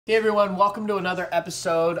Hey everyone, welcome to another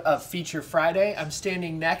episode of Feature Friday. I'm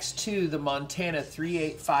standing next to the Montana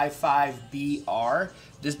 3855BR.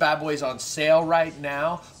 This bad boy is on sale right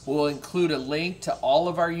now. We'll include a link to all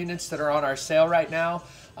of our units that are on our sale right now.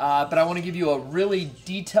 But I want to give you a really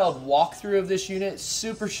detailed walkthrough of this unit.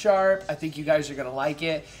 Super sharp. I think you guys are going to like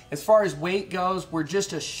it. As far as weight goes, we're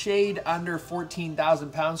just a shade under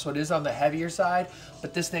 14,000 pounds, so it is on the heavier side.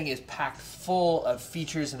 But this thing is packed full of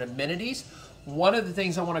features and amenities. One of the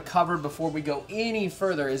things I want to cover before we go any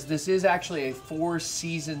further is this is actually a 4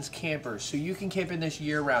 seasons camper, so you can camp in this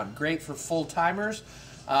year-round. Great for full-timers.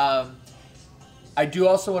 I do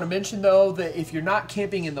also want to mention, though, that if you're not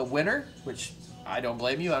camping in the winter, which I don't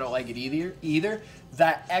blame you, I don't like it either,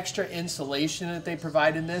 that extra insulation that they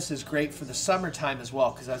provide in this is great for the summertime as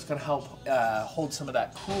well, because that's going to help hold some of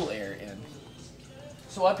that cool air in.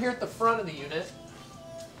 So up here at the front of the unit,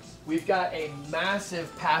 we've got a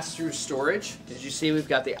massive pass-through storage. As you see, we've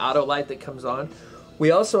got the auto light that comes on.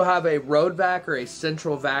 We also have a road vac or a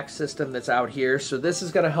central vac system that's out here. So this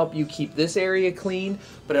is going to help you keep this area clean,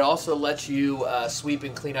 but it also lets you sweep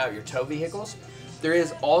and clean out your tow vehicles. There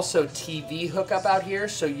is also TV hookup out here,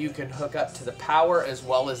 so you can hook up to the power as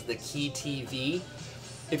well as the Key TV.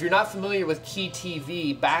 If you're not familiar with Key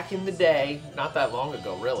TV, back in the day, not that long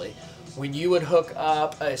ago really, when you would hook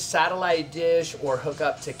up a satellite dish or hook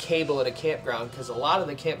up to cable at a campground, because a lot of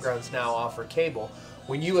the campgrounds now offer cable,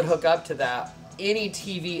 when you would hook up to that, any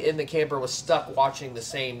TV in the camper was stuck watching the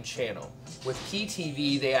same channel. With Key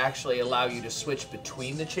TV, they actually allow you to switch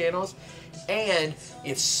between the channels, and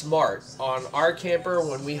it's smart. On our camper,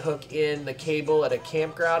 when we hook in the cable at a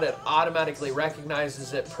campground, it automatically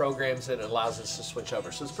recognizes it, programs it, and allows us to switch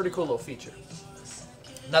over. So it's a pretty cool little feature.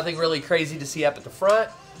 Nothing really crazy to see up at the front.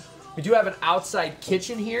 We do have an outside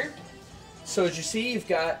kitchen here. So as you see, you've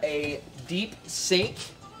got a deep sink.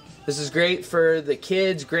 This is great for the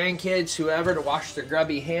kids, grandkids, whoever, to wash their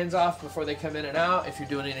grubby hands off before they come in and out. If you're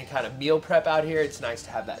doing any kind of meal prep out here, it's nice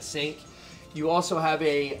to have that sink. You also have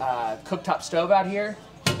a cooktop stove out here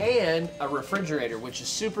and a refrigerator, which is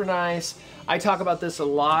super nice. I talk about this a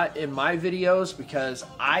lot in my videos because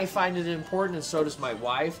I find it important, and so does my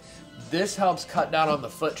wife. This helps cut down on the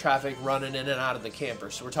foot traffic running in and out of the camper.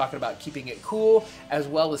 So we're talking about keeping it cool as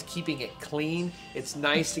well as keeping it clean. It's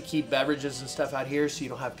nice to keep beverages and stuff out here so you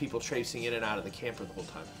don't have people traipsing in and out of the camper the whole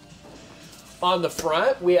time. On the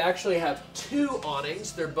front, we actually have 2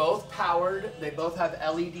 awnings. They're both powered. They both have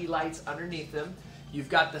LED lights underneath them. You've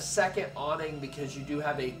got the second awning because you do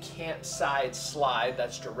have a campside slide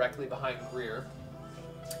that's directly behind the rear.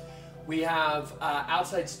 We have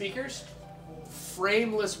outside speakers.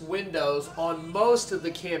 Frameless windows on most of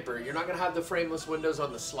the camper. You're not going to have the frameless windows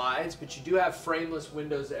on the slides, but you do have frameless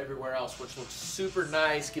windows everywhere else, which looks super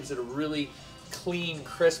nice, gives it a really clean,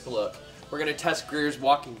 crisp look. We're going to test Greer's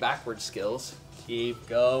walking backwards skills. Keep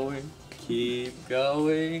going, keep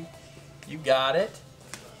going. You got it.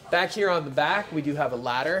 Back here on the back, we do have a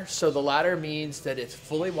ladder. So the ladder means that it's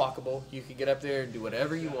fully walkable. You can get up there and do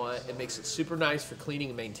whatever you want. It makes it super nice for cleaning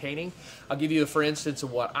and maintaining. I'll give you a for instance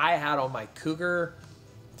of what I had on my Cougar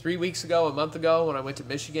 3 weeks ago, a month ago when I went to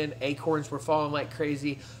Michigan. Acorns were falling like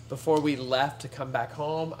crazy. Before we left to come back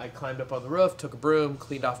home, I climbed up on the roof, took a broom,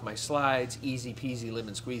 cleaned off my slides, easy peasy,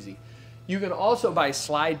 lemon squeezy. You can also buy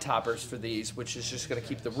slide toppers for these, which is just gonna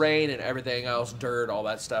keep the rain and everything else, dirt, all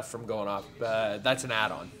that stuff from going off. That's an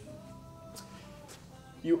add-on.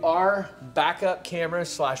 You are backup camera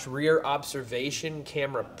 / rear observation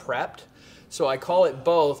camera prepped. So I call it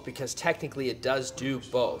both because technically it does do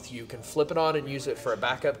both. You can flip it on and use it for a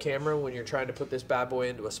backup camera when you're trying to put this bad boy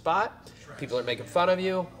into a spot. People are making fun of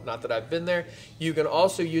you, not that I've been there. You can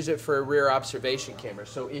also use it for a rear observation camera.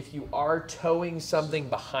 So if you are towing something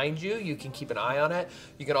behind you, you can keep an eye on it.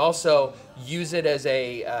 You can also use it as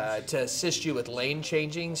to assist you with lane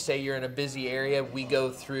changing. Say you're in a busy area. We go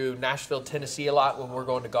through Nashville, Tennessee a lot when we're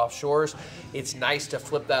going to Gulf Shores. It's nice to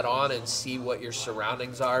flip that on and see what your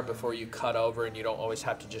surroundings are before you cut over, and you don't always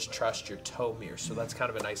have to just trust your tow mirror. So that's kind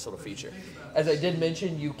of a nice little feature. As I did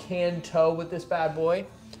mention, you can tow with this bad boy.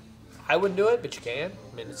 I wouldn't do it, but you can.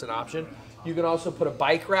 I mean, it's an option. You can also put a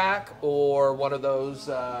bike rack or one of those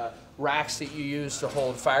racks that you use to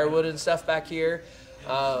hold firewood and stuff back here.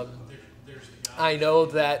 I know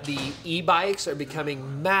that the e-bikes are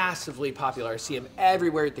becoming massively popular. I see them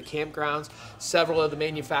everywhere at the campgrounds. Several of the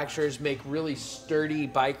manufacturers make really sturdy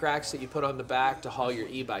bike racks that you put on the back to haul your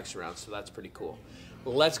e-bikes around, so that's pretty cool.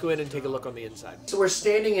 Let's go in and take a look on the inside. So we're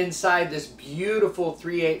standing inside this beautiful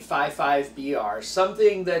 3855BR.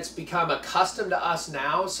 Something that's become a custom to us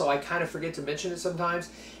now, so I kind of forget to mention it sometimes,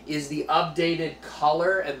 is the updated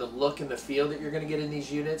color and the look and the feel that you're going to get in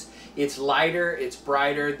these units. It's lighter, it's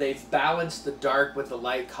brighter. They've balanced the dark with the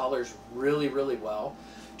light colors really, really well.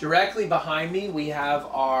 Directly behind me, we have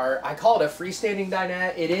our, I call it a freestanding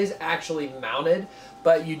dinette. It is actually mounted,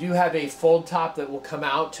 but you do have a fold top that will come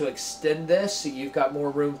out to extend this, so you've got more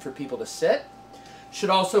room for people to sit. Should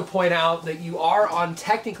also point out that you are on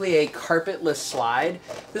technically a carpetless slide.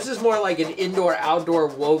 This is more like an indoor-outdoor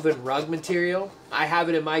woven rug material. I have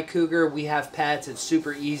it in my Cougar. We have pets. It's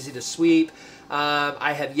super easy to sweep.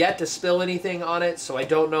 I have yet to spill anything on it, so I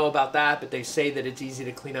don't know about that, but they say that it's easy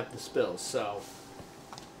to clean up the spills. So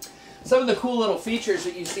some of the cool little features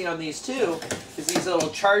that you see on these too is these little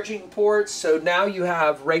charging ports. So now you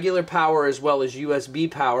have regular power as well as USB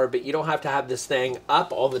power, but you don't have to have this thing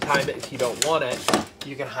up all the time if you don't want it.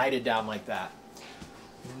 You can hide it down like that.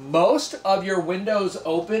 Most of your windows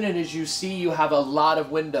open, and as you see, you have a lot of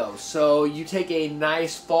windows. So you take a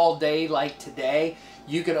nice fall day like today,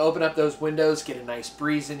 you can open up those windows, get a nice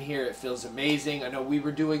breeze in here. It feels amazing. I know we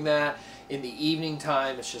were doing that in the evening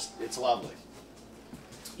time. It's lovely.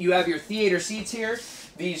 You have your theater seats here.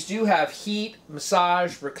 These do have heat,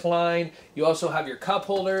 massage, recline. You also have your cup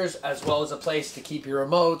holders as well as a place to keep your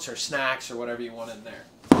remotes or snacks or whatever you want in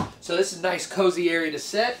there. So this is a nice cozy area to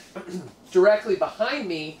sit. Directly behind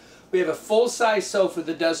me, we have a full-size sofa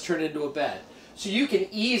that does turn into a bed. So you can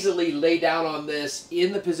easily lay down on this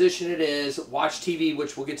in the position it is, watch TV,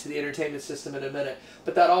 which we'll get to the entertainment system in a minute.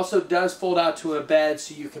 But that also does fold out to a bed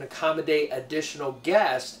so you can accommodate additional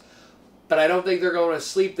guests. But I don't think they're going to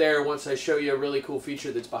sleep there once I show you a really cool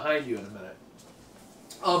feature that's behind you in a minute.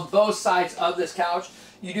 On both sides of this couch,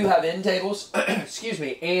 you do have end tables, excuse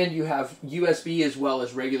me, and you have USB as well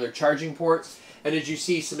as regular charging ports. And as you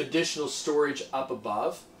see, some additional storage up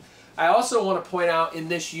above. I also want to point out in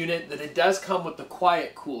this unit that it does come with the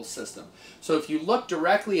quiet cool system. So if you look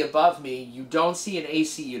directly above me, you don't see an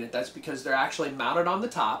AC unit. That's because they're actually mounted on the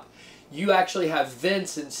top. You actually have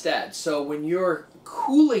vents instead. So when you're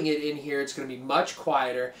cooling it in here, it's going to be much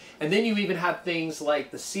quieter. And then you even have things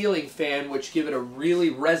like the ceiling fan, which give it a really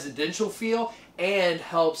residential feel and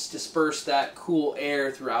helps disperse that cool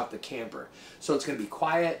air throughout the camper. So it's going to be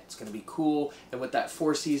quiet, it's going to be cool, and with that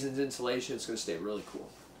Four Seasons insulation, it's going to stay really cool.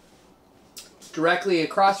 Directly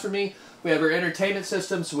across from me, we have our entertainment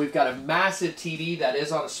system. So we've got a massive TV that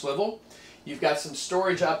is on a swivel. You've got some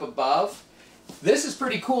storage up above. This is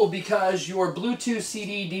pretty cool because your Bluetooth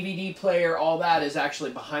CD, DVD player, all that is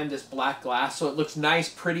actually behind this black glass, so it looks nice,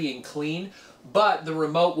 pretty, and clean, but the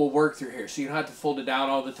remote will work through here, so you don't have to fold it down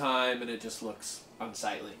all the time, and it just looks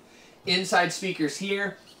unsightly. Inside speakers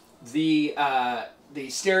here, the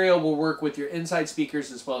stereo will work with your inside speakers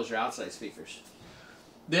as well as your outside speakers.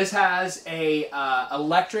 This has a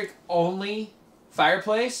electric-only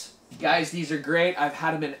fireplace. Guys, these are great. I've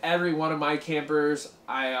had them in every one of my campers.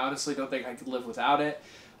 I honestly don't think I could live without it.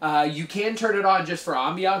 You can turn it on just for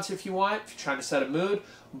ambiance if you want, if you're trying to set a mood.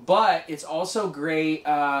 But it's also great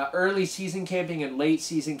early season camping and late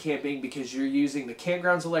season camping because you're using the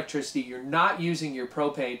campground's electricity. You're not using your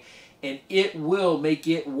propane. And it will make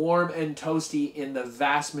it warm and toasty in the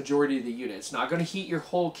vast majority of the unit. It's not going to heat your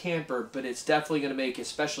whole camper, but it's definitely going to make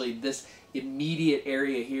especially this immediate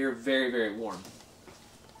area here very, very warm.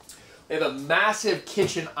 We have a massive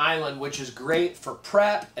kitchen island, which is great for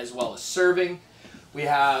prep as well as serving. We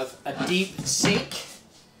have a deep sink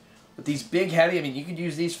with these big heavy, I mean, you could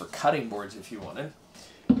use these for cutting boards if you wanted.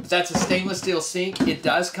 But that's a stainless steel sink. It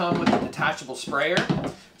does come with a detachable sprayer,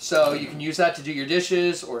 so you can use that to do your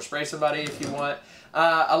dishes or spray somebody if you want.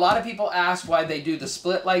 A lot of people ask why they do the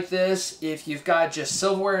split like this. If you've got just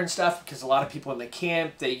silverware and stuff, because a lot of people in the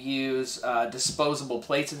camp, they use disposable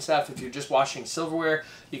plates and stuff. If you're just washing silverware,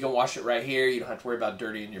 you can wash it right here. You don't have to worry about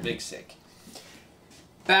dirtying your big sink.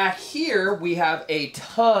 Back here, we have a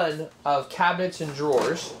ton of cabinets and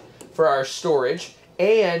drawers for our storage.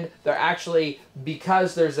 And they're actually,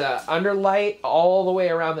 because there's a underlight all the way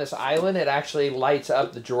around this island, it actually lights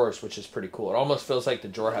up the drawers, which is pretty cool. It almost feels like the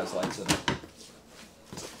drawer has lights in it.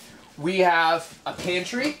 We have a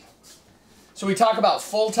pantry. So we talk about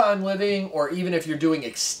full-time living, or even if you're doing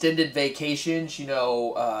extended vacations, you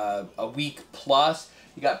know, a week plus,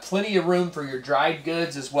 you got plenty of room for your dried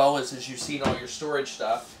goods as well as you've seen all your storage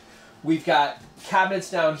stuff. We've got cabinets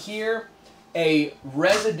down here, a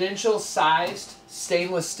residential-sized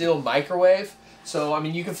stainless steel microwave. So, I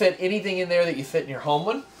mean, you can fit anything in there that you fit in your home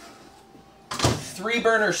one.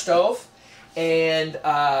 3-burner stove, and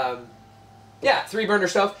Yeah, 3-burner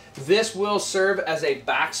stove. This will serve as a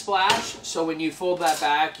backsplash. So when you fold that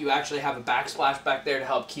back, you actually have a backsplash back there to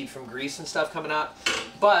help keep from grease and stuff coming out.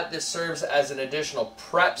 But this serves as an additional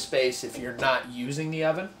prep space if you're not using the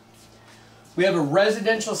oven. We have a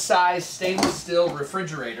residential size stainless steel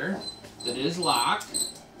refrigerator that is locked.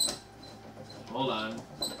 Hold on.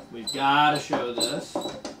 We've got to show this.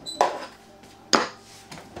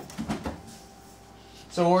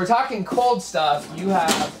 So when we're talking cold stuff, you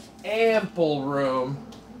have ample room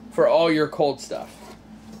for all your cold stuff.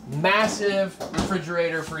 Massive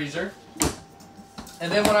refrigerator freezer.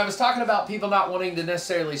 And then when I was talking about people not wanting to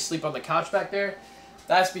necessarily sleep on the couch back there,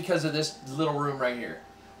 that's because of this little room right here.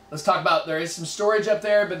 Let's talk about, there is some storage up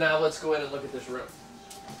there, but now let's go in and look at this room.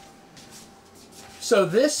 So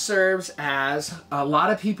this serves as, a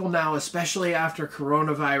lot of people now, especially after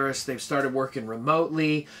coronavirus, they've started working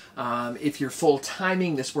remotely. If you're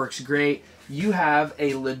full-timing, this works great. You have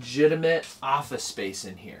a legitimate office space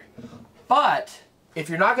in here. But if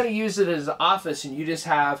you're not going to use it as an office and you just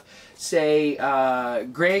have, say,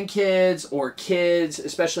 grandkids or kids,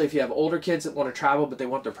 especially if you have older kids that want to travel but they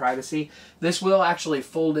want their privacy, this will actually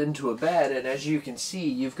fold into a bed. And as you can see,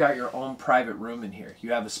 you've got your own private room in here.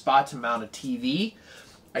 You have a spot to mount a TV.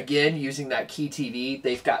 Again, using that Key TV,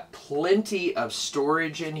 they've got plenty of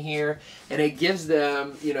storage in here, and it gives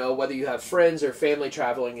them, you know, whether you have friends or family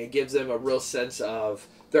traveling, it gives them a real sense of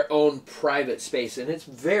their own private space, and it's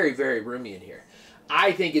very, very roomy in here.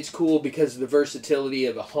 I think it's cool because of the versatility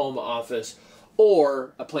of a home office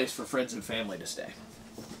or a place for friends and family to stay.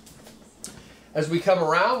 As we come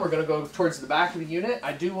around, we're going to go towards the back of the unit.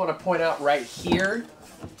 I do want to point out right here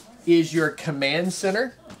is your command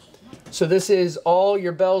center. So this is all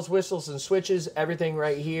your bells, whistles, and switches, everything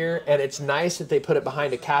right here. And it's nice that they put it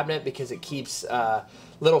behind a cabinet because it keeps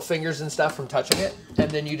little fingers and stuff from touching it.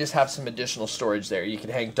 And then you just have some additional storage there. You can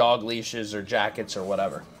hang dog leashes or jackets or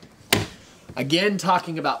whatever. Again,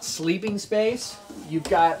 talking about sleeping space, you've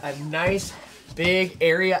got a nice big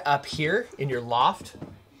area up here in your loft.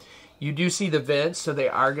 You do see the vents, so they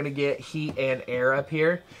are going to get heat and air up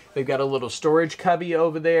here. They've got a little storage cubby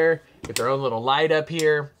over there, get their own little light up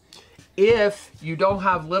here. If you don't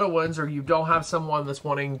have little ones or you don't have someone that's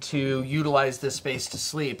wanting to utilize this space to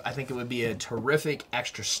sleep, I think it would be a terrific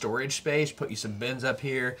extra storage space. Put you some bins up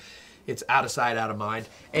here. It's out of sight, out of mind.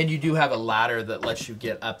 And you do have a ladder that lets you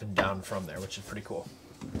get up and down from there, which is pretty cool.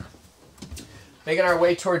 Making our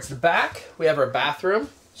way towards the back, we have our bathroom.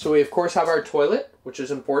 So we, of course, have our toilet, which is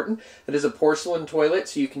important. It is a porcelain toilet,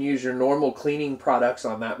 so you can use your normal cleaning products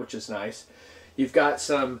on that, which is nice. You've got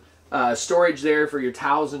some storage there for your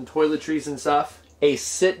towels and toiletries and stuff. A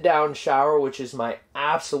sit-down shower, which is my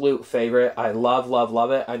absolute favorite. I love, love, love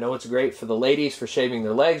it. I know it's great for the ladies for shaving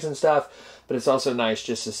their legs and stuff, but it's also nice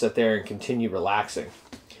just to sit there and continue relaxing.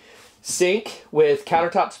 Sink with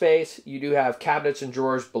countertop space. You do have cabinets and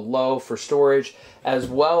drawers below for storage, as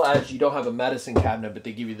well as you don't have a medicine cabinet, but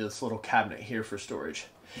they give you this little cabinet here for storage.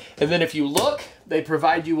 And then if you look, they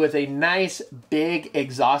provide you with a nice big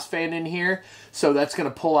exhaust fan in here. So that's going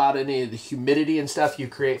to pull out any of the humidity and stuff you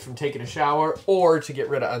create from taking a shower or to get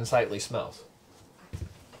rid of unsightly smells.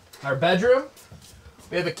 Our bedroom,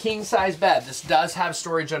 we have a king size bed. This does have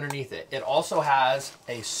storage underneath it. It also has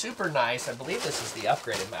a super nice, I believe this is the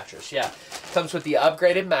upgraded mattress. Yeah, comes with the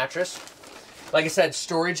upgraded mattress. Like I said,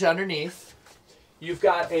 storage underneath. You've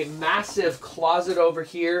got a massive closet over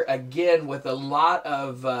here, again, with a lot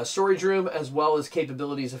of storage room as well as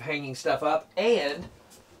capabilities of hanging stuff up, and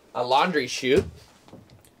a laundry chute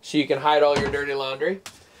so you can hide all your dirty laundry.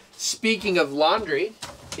 Speaking of laundry,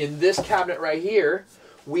 in this cabinet right here,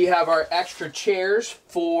 we have our extra chairs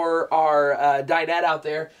for our dinette out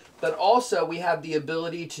there, but also we have the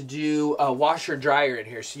ability to do a washer dryer in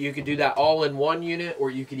here. So you could do that all in one unit,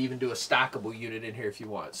 or you could even do a stackable unit in here if you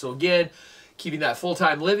want. So again, keeping that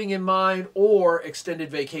full-time living in mind or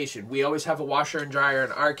extended vacation. We always have a washer and dryer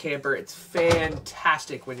in our camper. It's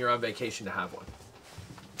fantastic when you're on vacation to have one.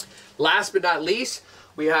 Last but not least,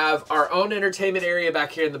 we have our own entertainment area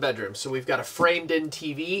back here in the bedroom. So we've got a framed-in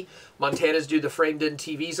TV. Montanas do the framed-in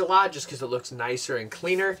TVs a lot just because it looks nicer and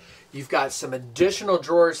cleaner. You've got some additional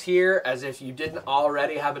drawers here as if you didn't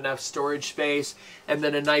already have enough storage space, and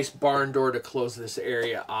then a nice barn door to close this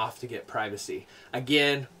area off to get privacy.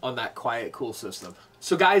 Again, on that quiet, cool system.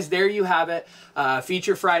 So guys, there you have it.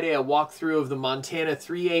 Feature Friday, a walkthrough of the Montana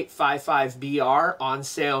 3855BR on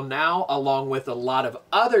sale now, along with a lot of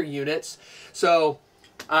other units. So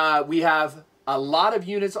we have a lot of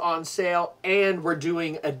units on sale, and we're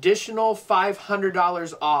doing additional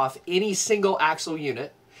 $500 off any single axle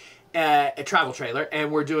unit. a travel trailer,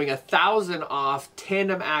 and we're doing 1,000 off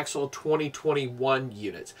tandem axle 2021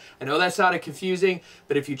 units. I know that sounded confusing,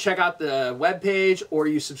 but if you check out the webpage, or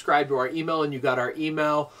you subscribe to our email and you got our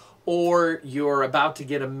email, or you're about to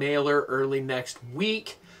get a mailer early next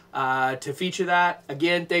week to feature that.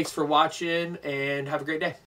 Again, thanks for watching and have a great day.